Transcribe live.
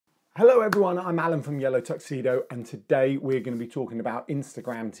Hello everyone, I'm Alan from Yellow Tuxedo, and today we're going to be talking about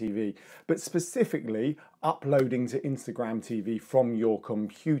Instagram TV, but specifically uploading to Instagram TV from your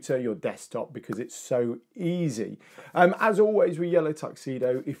computer, your desktop, because it's so easy. As always with Yellow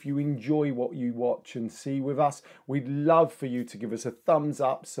Tuxedo, if you enjoy what you watch and see with us, we'd love for you to give us a thumbs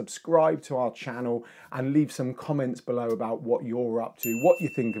up, subscribe to our channel, and leave some comments below about what you're up to, what you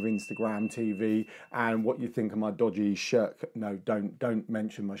think of Instagram TV, and what you think of my dodgy shirt. No, don't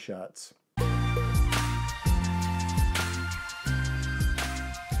mention my shirts.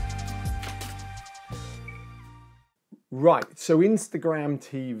 Right, so Instagram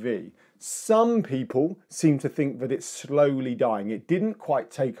TV. Some people seem to think that it's slowly dying. It didn't quite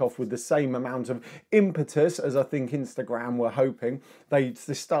take off with the same amount of impetus as I think Instagram were hoping. They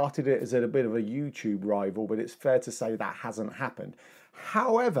started it as a bit of a YouTube rival, but it's fair to say that hasn't happened.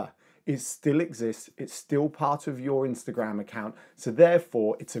 However, it still exists, it's still part of your Instagram account, so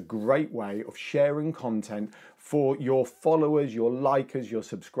therefore it's a great way of sharing content for your followers, your likers, your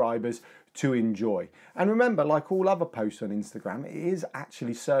subscribers to enjoy. And remember, like all other posts on Instagram, it is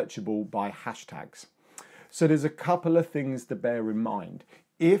actually searchable by hashtags. So there's a couple of things to bear in mind.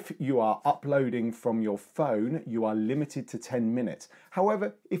 If you are uploading from your phone, you are limited to 10 minutes.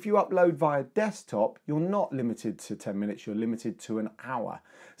 However, if you upload via desktop, you're not limited to 10 minutes, you're limited to an hour.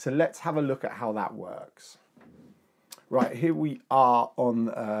 So let's have a look at how that works. Right, here we are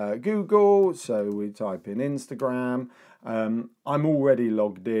on Google, so we type in Instagram. I'm already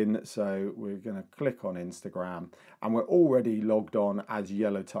logged in, so we're going to click on Instagram, and we're already logged on as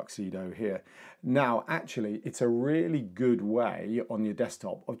Yellow Tuxedo here. Now, actually, it's a really good way on your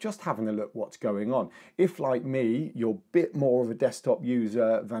desktop of just having a look what's going on. If, like me, you're a bit more of a desktop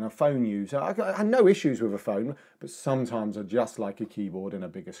user than a phone user, I have no issues with a phone, but sometimes I just like a keyboard and a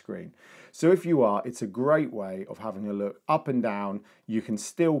bigger screen. So if you are, it's a great way of having a look up and down. You can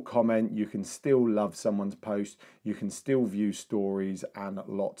still comment, you can still love someone's post, you can still view stories and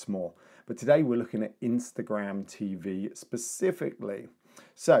lots more. But today we're looking at Instagram TV specifically.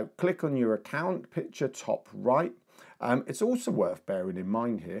 So click on your account, picture top right. It's also worth bearing in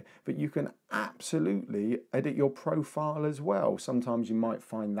mind here that you can absolutely edit your profile as well. Sometimes you might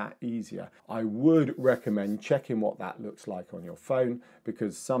find that easier. I would recommend checking what that looks like on your phone,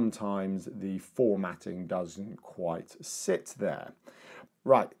 because sometimes the formatting doesn't quite sit there.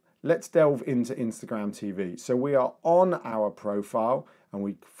 Right, let's delve into Instagram TV. So we are on our profile and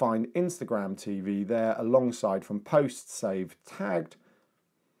we find Instagram TV there alongside from post, saved, tagged.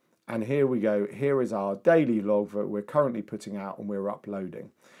 And here we go, here is our daily vlog that we're currently putting out and we're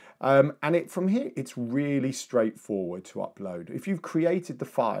uploading. From here, it's really straightforward to upload. If you've created the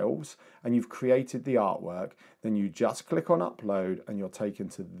files and you've created the artwork, then you just click on upload and you're taken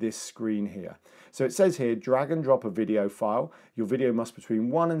to this screen here. So it says here, drag and drop a video file. Your video must be between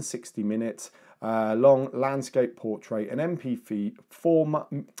 1 and 60 minutes long, landscape, portrait, an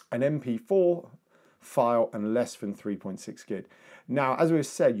MP4 file and less than 3.6 gig. Now, as we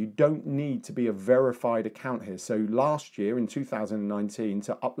said, you don't need to be a verified account here. So last year in 2019,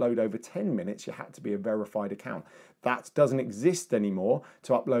 to upload over 10 minutes, you had to be a verified account. That doesn't exist anymore.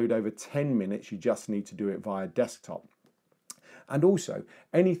 To upload over 10 minutes, you just need to do it via desktop. And also,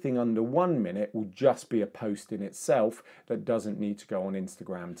 anything under 1 minute will just be a post in itself that doesn't need to go on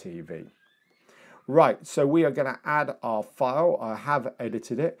Instagram TV. Right, so we are going to add our file. I have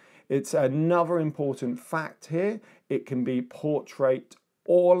edited it. It's another important fact here. It can be portrait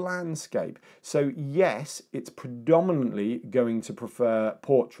or landscape. So yes, it's predominantly going to prefer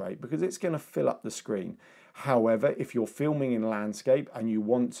portrait because it's going to fill up the screen. However, if you're filming in landscape and you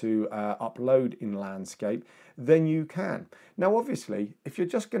want to upload in landscape, then you can. Now, obviously, if you're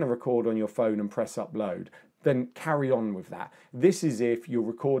just going to record on your phone and press upload, then carry on with that. This is if you're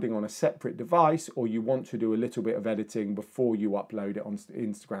recording on a separate device or you want to do a little bit of editing before you upload it on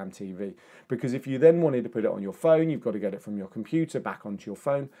Instagram TV. Because if you then wanted to put it on your phone, you've got to get it from your computer back onto your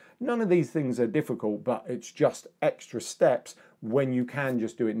phone. None of these things are difficult, but it's just extra steps when you can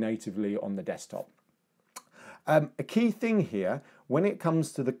just do it natively on the desktop. A key thing here, when it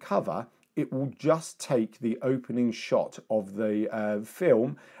comes to the cover, it will just take the opening shot of the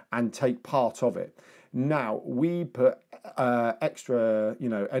film and take part of it. Now, we put extra,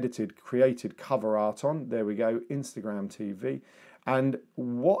 edited, created cover art on. There we go, Instagram TV. And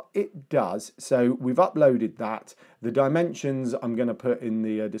what it does, so we've uploaded that. The dimensions I'm going to put in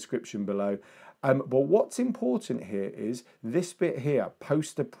the description below. But what's important here is this bit here,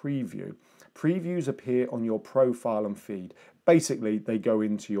 poster preview. Previews appear on your profile and feed. Basically, they go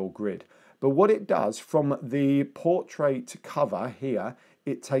into your grid. But what it does from the portrait cover here,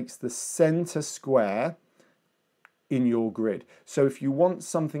 it takes the center square in your grid. So if you want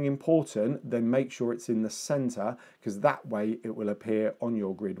something important, then make sure it's in the center, because that way it will appear on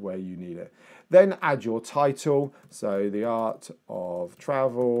your grid where you need it. Then add your title, so the art of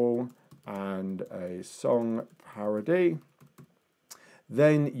travel and a song parody.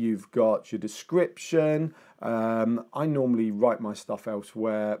 Then you've got your description. I normally write my stuff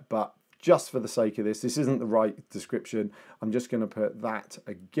elsewhere, but just for the sake of this isn't the right description. I'm just going to put that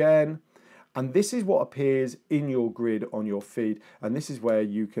again. And this is what appears in your grid on your feed. And this is where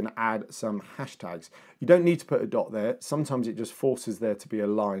you can add some hashtags. You don't need to put a dot there. Sometimes it just forces there to be a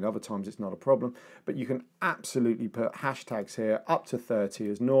line. Other times it's not a problem. But you can absolutely put hashtags here, up to 30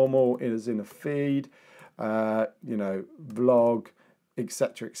 as normal. It is in a feed, you know, vlog,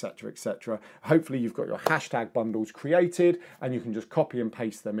 etc, etc, etc. Hopefully you've got your hashtag bundles created and you can just copy and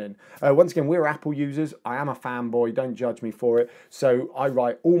paste them in. Once again, we're Apple users. I am a fanboy, don't judge me for it. So I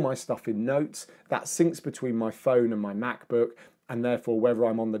write all my stuff in Notes. That syncs between my phone and my MacBook, and therefore whether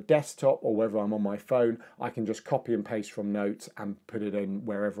I'm on the desktop or whether I'm on my phone, I can just copy and paste from Notes and put it in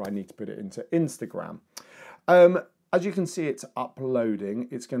wherever I need to put it into Instagram. As you can see, it's uploading.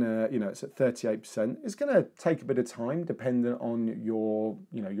 It's gonna, you know, it's at 38%. It's gonna take a bit of time depending on your,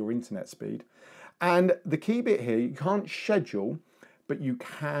 you know, your internet speed. And the key bit here, you can't schedule, but you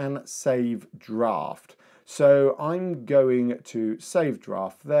can save draft. So I'm going to save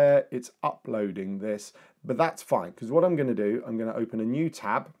draft there. It's uploading this, but that's fine, because what I'm gonna do, I'm gonna open a new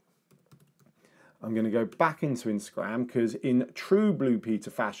tab. I'm gonna go back into Instagram, because in true Blue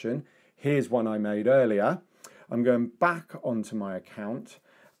Peter fashion, here's one I made earlier. I'm going back onto my account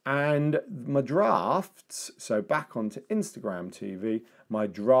and my drafts, so back onto Instagram TV, my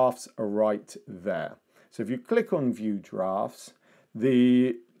drafts are right there. So if you click on view drafts,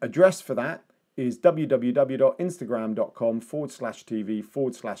 the address for that is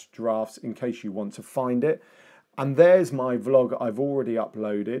www.instagram.com/TV/drafts in case you want to find it. And there's my vlog I've already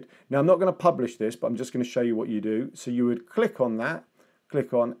uploaded. Now I'm not going to publish this, but I'm just going to show you what you do. So you would click on that,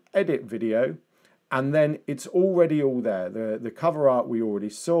 click on edit video, and then it's already all there. The cover art we already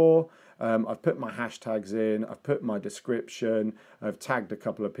saw. I've put my hashtags in, I've put my description, I've tagged a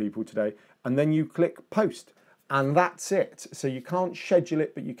couple of people today, and then you click post. And that's it. So you can't schedule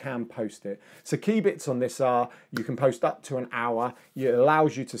it, but you can post it. So key bits on this are, you can post up to an hour. It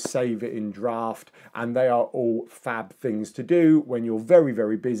allows you to save it in draft, and they are all fab things to do when you're very,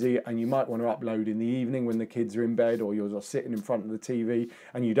 very busy and you might want to upload in the evening when the kids are in bed, or you're just sitting in front of the TV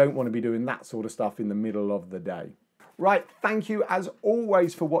and you don't want to be doing that sort of stuff in the middle of the day. Right, thank you as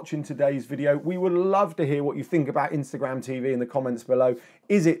always for watching today's video. We would love to hear what you think about Instagram TV in the comments below.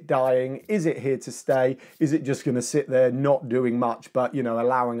 Is it dying? Is it here to stay? Is it just going to sit there not doing much, but, you know,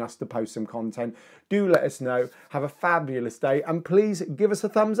 allowing us to post some content? Do let us know. Have a fabulous day, and please give us a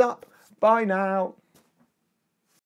thumbs up. Bye now.